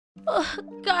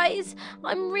Guys,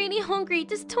 I'm really hungry.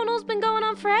 This tunnel's been going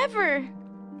on forever.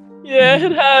 Yeah,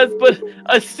 it has, but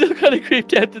I'm still kind of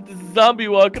creeped out that there's a zombie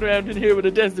walking around in here with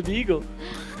a desert eagle.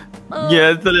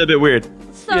 Yeah, it's a little bit weird.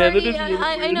 Sorry, Yeah,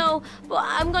 I know, but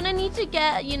I'm gonna need to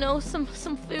get, some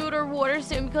food or water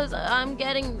soon because I'm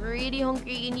getting really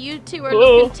hungry and you two are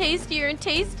looking tastier and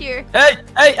tastier.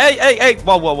 Hey!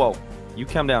 Whoa. You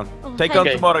calm down. Take on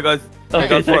some water, guys. Take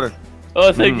on some water.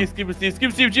 Oh, thank you, Skipper Steve.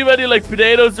 Skipper Steve, do you have any, like,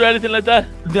 potatoes or anything like that?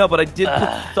 No, but I did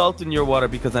put salt in your water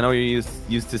because I know you're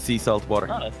used to sea salt water.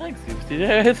 Oh, thanks, Skipper Steve.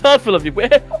 It's thoughtful of you.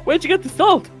 Where'd you get the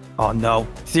salt? Oh, no.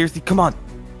 Seriously, come on.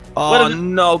 Oh,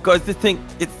 no, guys, this thing,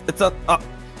 it doesn't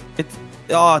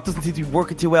seem to be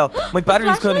working too well. My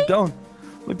battery's kind of going.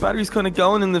 My battery's kind of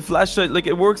going in the flashlight. Like,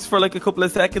 it works for, like, a couple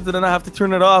of seconds and then I have to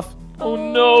turn it off. Oh,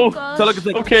 no. So, look, it's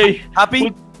like, okay. Happy?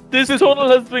 Well, this tunnel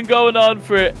has been going on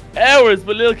for hours,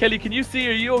 but little Kelly, can you see?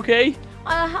 Are you okay?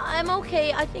 I'm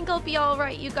okay. I think I'll be all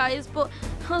right, you guys. But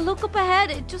look up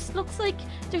ahead. It just looks like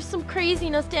there's some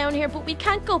craziness down here, but we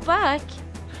can't go back.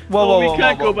 We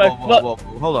can't go back. Whoa.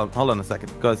 Hold on a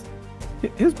second, guys.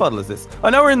 Whose bottle is this? I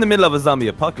know we're in the middle of a zombie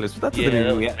apocalypse, but that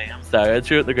doesn't mean I'm sorry, I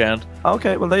threw it on the ground.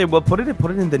 Okay, well, there you put it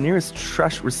in the nearest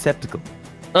trash receptacle.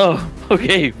 Oh,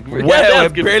 okay. Wow, I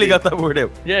barely got that word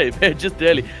out. Yeah, just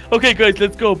barely. Okay, guys,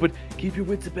 let's go, but keep your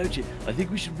wits about you. I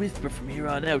think we should whisper from here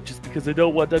on out, just because I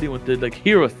don't want anyone to, like,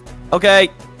 hear us. Okay.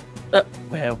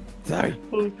 Wow. Sorry.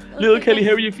 Little Kelly,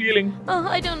 how are you feeling?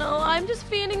 I don't know. I'm just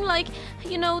feeling like,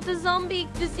 the zombie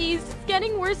disease is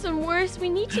getting worse and worse. We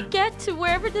need to get to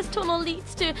wherever this tunnel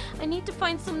leads to. I need to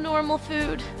find some normal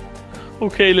food.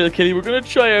 Okay, little Kelly, we're gonna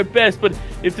try our best, but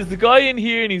if there's a guy in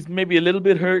here and he's maybe a little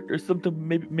bit hurt or something,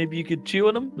 maybe you could chew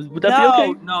on him. Would that be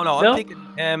okay? No. I'm thinking,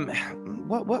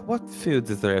 what foods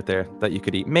is there out there that you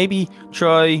could eat? Maybe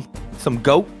try some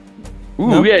goat. Ooh,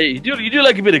 no? Yeah, you do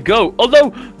like a bit of goat. Although,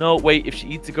 no, wait, if she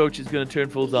eats a goat, she's gonna turn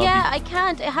full zombie. Yeah, I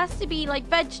can't. It has to be like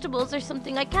vegetables or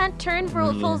something. I can't turn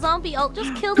full zombie. I'll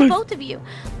just kill the both of you.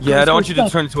 Yeah, I don't want you to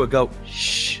turn into a goat.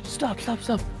 Shh! Stop!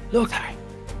 Look,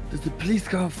 there's the police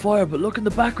car on fire, but look in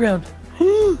the background.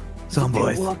 Some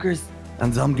boys. Walkers.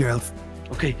 And some girls.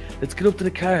 Okay, let's get up to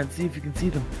the car and see if you can see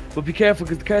them. But be careful,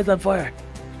 because the car's on fire.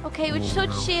 Okay, which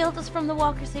should shield us from the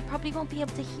walkers. They probably won't be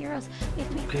able to hear us. We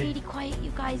have to be really quiet,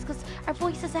 you guys, because our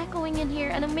voice is echoing in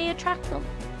here, and it may attract them.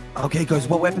 Okay, guys,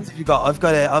 what weapons have you got? I've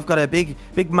got a big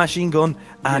machine gun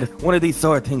and one of these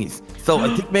sword thingies. So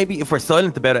I think maybe if we're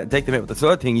silent about it and take them out with the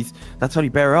sword thingies, that's probably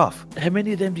better off. How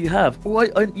many of them do you have? Oh,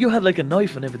 you had like a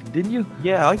knife and everything, didn't you?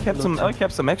 Yeah, I kept some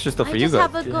extra stuff for you guys. I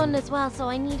just have a gun as well, so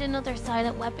I need another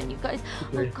silent weapon, you guys.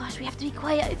 Okay. Oh gosh, we have to be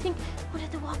quiet. I think one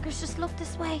of the walkers just looked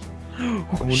this way.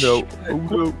 Oh no.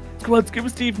 Come on, Skipper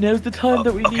Steve, now's the time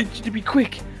that we need you to be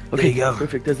quick. Okay, there you go.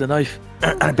 Perfect, there's a knife.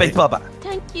 And a baseball bat.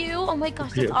 Thank you. Oh my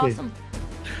gosh, that's awesome.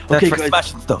 That's for guys,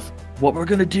 smashing stuff. What we're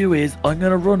gonna do is I'm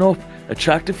gonna run up,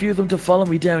 attract a few of them to follow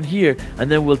me down here, and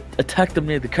then we'll attack them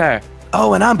near the car.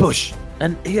 Oh, an ambush.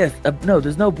 And yes, no,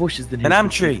 there's no bushes in here. An am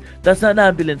tree. That's not an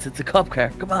ambulance, it's a cop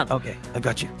car. Come on. Okay, I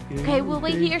got you. Okay, we'll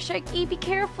wait here, Sharky. Be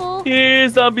careful. Here,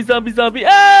 zombie.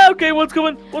 Ah, okay, what's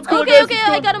coming? Okay,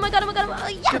 I got him.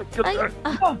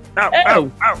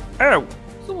 Ow.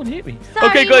 Someone hit me. Sorry,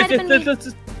 okay, guys,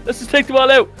 let's just take them all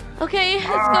out. Okay,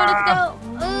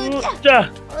 let's go.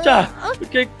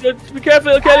 Okay, be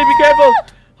careful, little Kelly, be careful.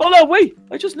 Hold on, wait.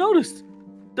 I just noticed.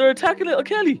 They're attacking little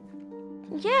Kelly.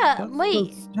 Yeah,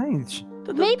 wait. That's strange.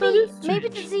 Maybe the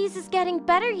disease is getting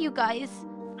better, you guys.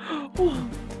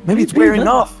 Maybe it's wearing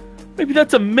off. Maybe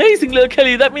that's amazing, little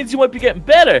Kelly. That means you might be getting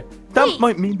better. That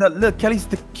might mean that little Kelly's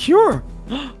the cure.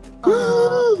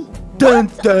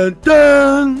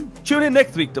 Dun. Tune in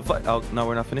next week to fight. Oh, no,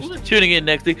 we're not finished. Tuning in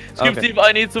next week. Steve,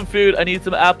 I need some food. I need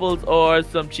some apples or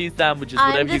some cheese sandwiches.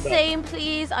 I'm the same,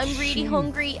 please. I'm really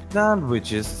hungry.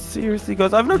 Sandwiches? Seriously,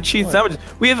 guys? I have no cheese sandwiches.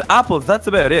 We have apples. That's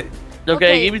about it.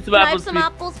 Okay, give me some apples. I have some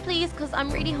apples, please, because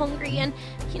I'm really hungry. And,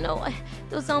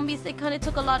 those zombies, they kind of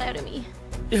took a lot out of me.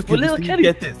 Yeah, but little Kelly,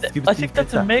 I think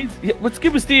that's amazing. Yeah, but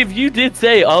Skipper Steve, you did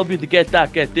say I'll be the get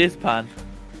this pan.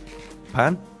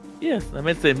 Pan? Yes, I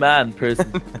meant to say man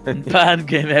person. And pan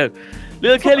came out.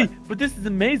 Little Kelly, but this is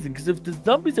amazing because if the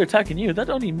zombies are attacking you, that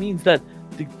only means that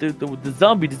the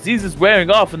zombie disease is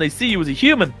wearing off and they see you as a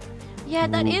human. Yeah,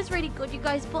 that is really good, you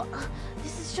guys, but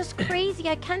this is just crazy.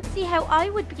 I can't see how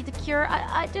I would be the cure.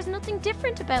 There's nothing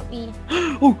different about me.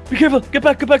 Oh, be careful. Get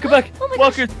back. Oh my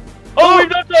Walkers. gosh. Oh, we've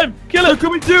got time. Kill it. They're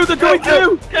coming too.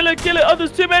 Kill it. Oh,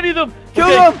 there's too many of them. Kill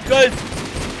them. Guys.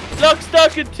 Lock,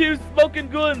 stock, and 2 smoking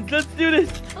guns. Let's do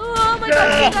this. Oh my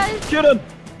gosh, you guys. Shoot them.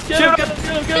 They're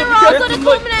all gonna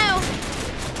come now.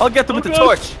 I'll get them with the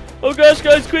torch. Oh gosh,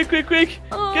 guys, quick.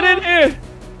 Oh. Get in here.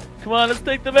 Come on, let's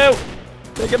take them out.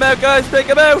 Take him out, guys. Take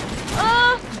him out.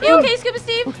 You okay, Scuba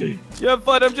Steve? Okay. Yeah, I'm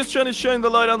fine. I'm just trying to shine the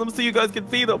light on them so you guys can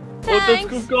see them. Oh, that's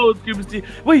Thanks. good going, Scuba Steve.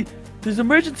 Wait, there's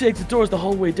emergency exit doors the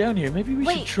whole way down here. Maybe we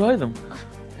should Wait. try them.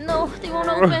 No, they won't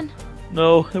open.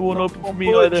 No, it won't open for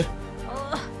me either.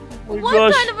 What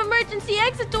gosh. kind of emergency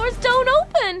exit doors don't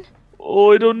open?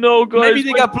 Oh, I don't know, guys. Maybe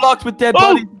they got blocked with dead Oh!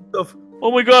 bodies and stuff.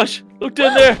 Oh my gosh, look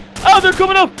down there. Oh, they're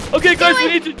coming up. Okay, guys, we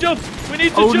need to jump. We need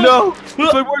to Oh jump. no!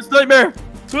 It's my worst nightmare.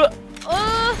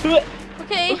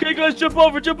 Okay. Okay, guys, jump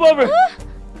over. Come on,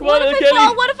 What if I Kelly.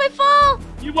 fall? What if I fall?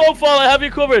 You won't fall. I have you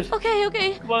covered.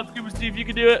 Okay. Come on, Scuba Steve, you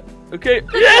can do it. Okay.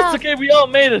 Yes. job. Okay, we all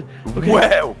made it. Okay.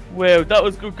 Wow! Wow, that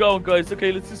was good going, guys.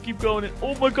 Okay, let's just keep going.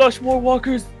 Oh my gosh, more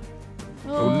walkers.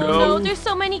 Oh no. there's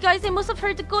so many guys. They must have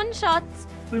heard the gunshots.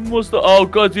 They must have. Oh,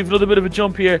 guys, we have another bit of a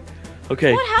jump here.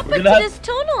 Okay. What we're happened to gonna have- this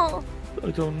tunnel?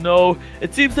 I don't know.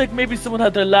 It seems like maybe someone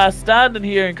had their last stand in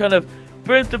here and kind of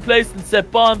burnt the place and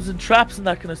set bombs and traps and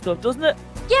that kind of stuff, doesn't it?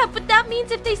 Yeah, but that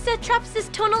means if they set traps, this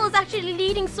tunnel is actually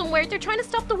leading somewhere. They're trying to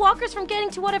stop the walkers from getting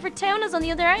to whatever town is on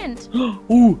the other end.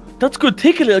 Oh, that's good.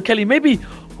 Take a little, Kelly. Maybe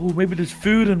there's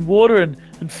food and water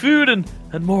and food and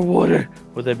more water.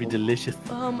 Would that be delicious?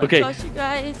 Oh my Okay. gosh, you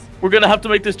guys. We're going to have to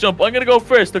make this jump. I'm going to go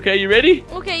first, okay? You ready?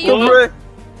 Okay, Go you. for it.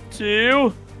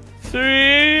 2,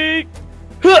 3.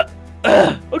 Huh!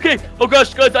 Okay. Oh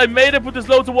gosh, guys, I made it, but there's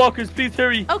loads of walkers. Please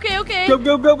hurry. Okay. Go,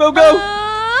 go, go, go, go!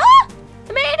 I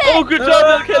made it. Oh, good job,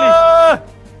 little Kelly. I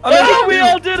Oh, we made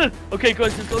all did it. Okay,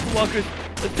 guys, there's loads of walkers.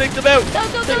 Let's take them out.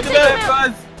 Go, Take take them them out.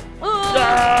 out. Oh.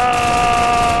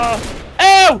 Ah!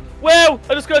 Ow! Wow!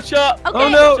 I just got shot. Okay, Oh,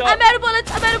 no. I'm out of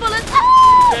bullets.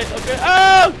 Ah! Okay.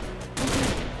 Ow!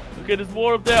 Okay, there's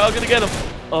more up there. I'm gonna get him.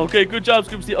 Okay, good job,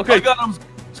 Scuba Steve. Okay, I got him.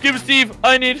 Scuba Steve,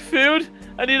 I need food.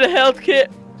 I need a health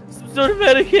kit. Some sort of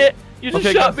medikit. You just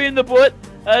Okay, shot guys. me in the butt.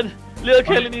 And little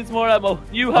Kelly needs more ammo.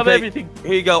 You have Okay, everything.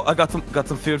 Here you go. I got some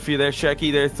food for you there,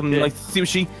 Sharky. There's some Okay. nice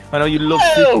sushi. I know you love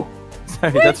Ow! sushi.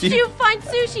 Sorry, Where that's did you. you find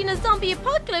sushi in a zombie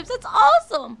apocalypse? That's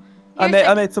awesome. I Here's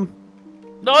the- made some.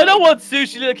 No, I don't want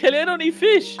sushi, little Kelly. I don't eat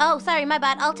fish. Oh, sorry, my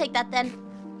bad. I'll take that then.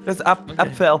 There's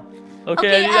apfel.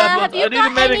 Okay, I need have you I need a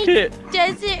got any medikit.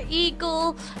 Desert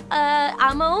Eagle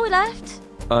ammo left?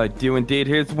 I do indeed.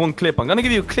 Here's one clip. I'm gonna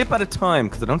give you a clip at a time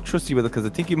because I don't trust you with it because I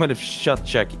think you might have shot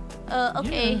Sharky.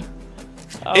 Okay.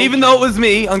 Ouch. Even though it was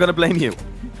me, I'm gonna blame you.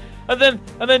 And then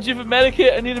do you have a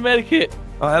medikit? I need a medikit.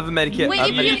 I have a medikit. Wait, I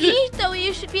have if a you medikit. eat though,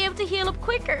 you should be able to heal up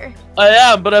quicker. I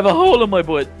am, but I have a hole in my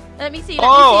butt. Let me see.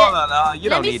 Oh, no, you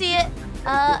Let don't me need see it.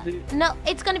 No,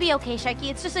 it's gonna be okay, Sharky.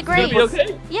 It's just a gonna graze. be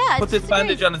okay? Yeah, Put it's this just a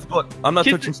bandage graze. on his butt. I'm not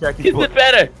touching Sharky's Kiss butt. it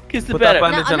better. Kiss it Put that better.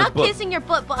 bandage No, I'm on his not butt. kissing your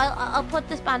butt, but I'll put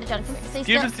this bandage on. Come here. Stay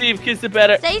Give still. it Steve. Kiss it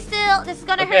better. Stay still. This is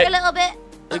gonna Okay. hurt a little bit.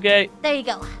 Okay. There you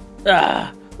go.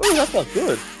 Ah. Oh, that felt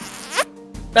good.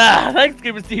 Ah, thanks,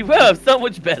 Give it Steve. Wow, so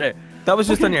much better. That was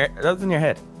just on your. That was in your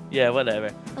head. Yeah, whatever.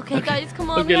 Okay, guys, come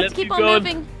on. Okay, We have let's to keep keep on going.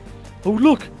 moving. Oh,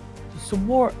 look. There's some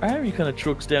more army kind of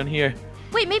trucks down here.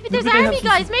 Wait, maybe there's Maybe they have army some-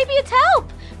 guys. Maybe it's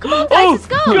help. Come on, guys, Oh, let's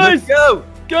go. guys. Let's go.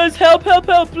 Guys, help,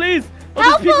 please. Oh,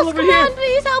 Help there's people us, over come here. on,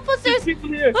 please help us. There's There's... people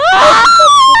here.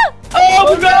 Ah!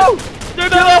 Oh, no. They're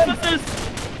not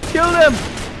officers. Kill them.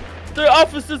 They're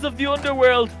officers of the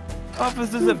underworld.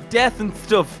 Officers of death and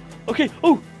stuff. Okay.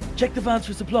 Oh, check the vans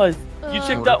for supplies. You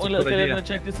check Oh, that that's one. a good Okay, I'm idea. gonna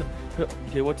check this one.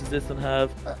 Okay, what does this one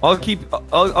have? I'll keep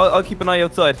an eye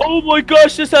outside. Oh my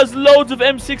gosh, this has loads of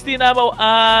M16 ammo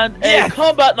and a Yes!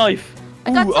 combat knife.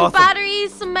 I got Ooh, some awesome.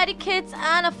 batteries, some medikits,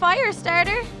 and a fire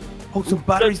starter. Oh, some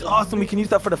batteries. Awesome. We can use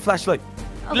that for the flashlight.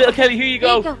 Little Kelly, here you There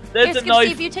go. you go. There's Here, the Skip knife.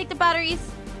 Steve, you take the batteries.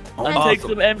 Oh, And take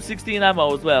some M16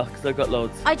 ammo as well, because I've got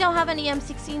loads. I don't have any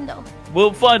M16 though.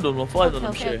 We'll find one. We'll find one,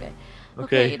 I'm Okay, sure. okay.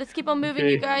 Okay, let's keep on moving,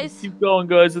 you guys. Let's keep going,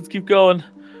 guys. Let's keep going.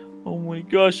 Oh my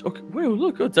gosh. Okay. Whoa,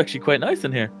 look. It's actually quite nice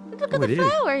in here. Look at Oh, the it is.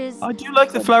 flowers. I do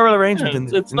like the floral arrangement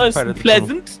in It's in nice part and of the tunnel.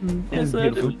 pleasant. And Yeah, it's yes,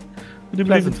 beautiful. I do believe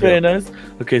Pleasant it's very nice.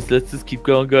 Okay, so let's just keep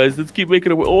going, guys. Let's keep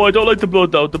making it. Oh, I don't like the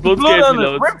blood though. The blood Blood scares on me the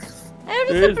loads. roof. How does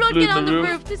There the is blood blue get on on the the roof.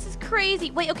 roof? This is crazy.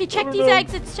 Wait, okay, check Oh, these no.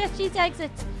 exits. Check these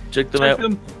exits. Check them Check out.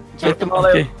 them. Check Check them all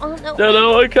out. Okay. Oh no. No,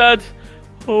 no, I can't.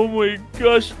 Oh my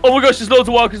gosh. Oh my gosh, there's loads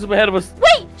of walkers up ahead of us.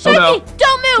 Wait, Shaky, no.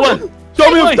 don't move. What?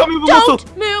 Don't move. Wait. Don't move a muscle.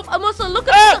 Don't move a muscle. Look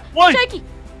at Ah, why? Shaky.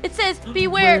 It says,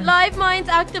 beware, live mines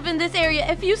active in this area.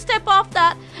 If you step off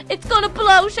that, it's gonna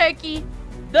blow, Sharky.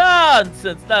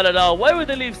 Nonsense, not at all. Why would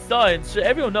they leave signs? Sure,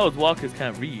 everyone knows walkers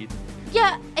can't read.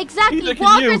 Yeah, exactly. Neither can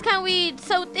Walkers you. can't read.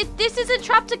 So this is a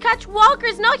trap to catch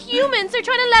walkers, not humans. They're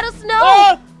trying to let us know.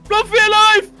 Ah! Run for your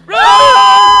life! Run!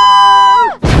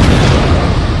 Ah!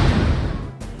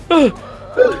 Ah!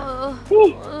 Uh,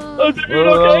 Whew. Oh, is everyone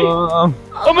okay?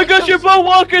 Oh my gosh, you're both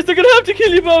walkers. They're gonna have to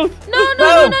kill you both. No,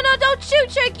 don't shoot,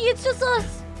 Sharky. It's just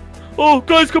us. Oh,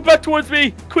 guys, come back towards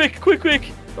me. Quick.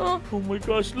 Oh. Oh my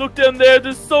gosh, look down there.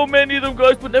 There's so many of them,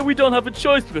 guys. But now we don't have a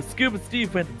choice because Scuba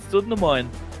Steve went and stood in the mine.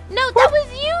 No, that was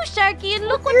you, Sharky. And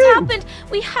look what's happened.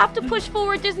 We have to push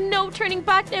forward. There's no turning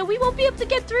back now. We won't be able to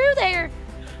get through there.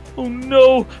 Oh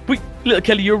no. But little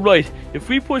Kelly, you're right. If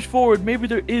we push forward, maybe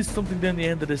there is something down the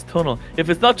end of this tunnel. If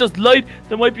it's not just light,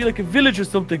 there might be like a village or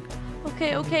something.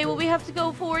 Okay. Well, we have to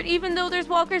go forward, even though there's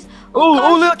walkers.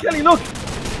 Oh, little Kelly, look.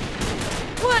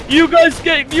 What? You guys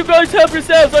help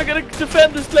yourselves. I'm gonna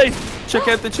defend this place. Check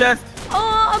out the chest.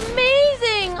 Oh,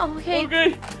 amazing. Okay.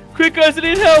 Okay. Quick, guys, I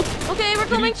need help. Okay, we're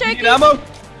coming, Sharky. Need ammo?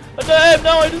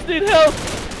 No, I just need help.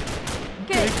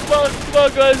 Okay. Come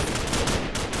on, guys.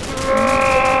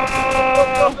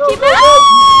 Keep it.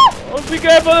 Oh, be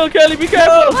careful, little Kelly. Be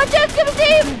careful. Watch out, Scuba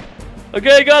Steve.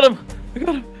 Okay, I got him.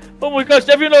 Oh my gosh,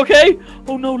 everyone okay?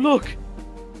 Oh no, look.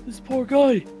 This poor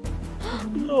guy.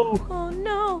 Oh no. Oh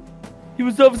no. He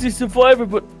was obviously a survivor,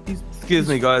 but Excuse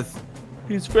me, guys.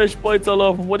 he's fresh bites all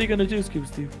over him. What are you gonna do, Scuba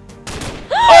Steve?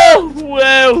 Oh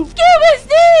wow! Scuba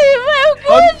Steve, how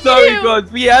good I'm sorry,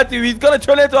 guys. We had to. He's gonna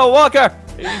turn into a walker.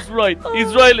 He's right.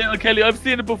 He's right, little Kelly. I've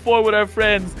seen it before with our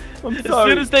friends. I'm As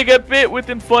sorry. soon as they get bit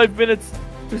within 5 minutes,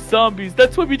 they're zombies.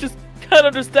 That's why we just can't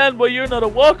understand why you're not a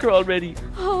walker already.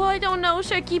 Oh, I don't know,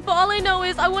 Sharky, but all I know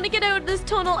is I want to get out of this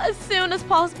tunnel as soon as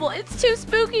possible. It's too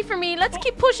spooky for me. Let's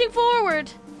keep pushing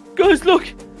forward. Guys, look.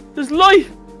 There's light.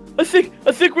 I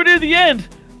think we're near the end.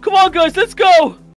 Come on, guys. Let's go.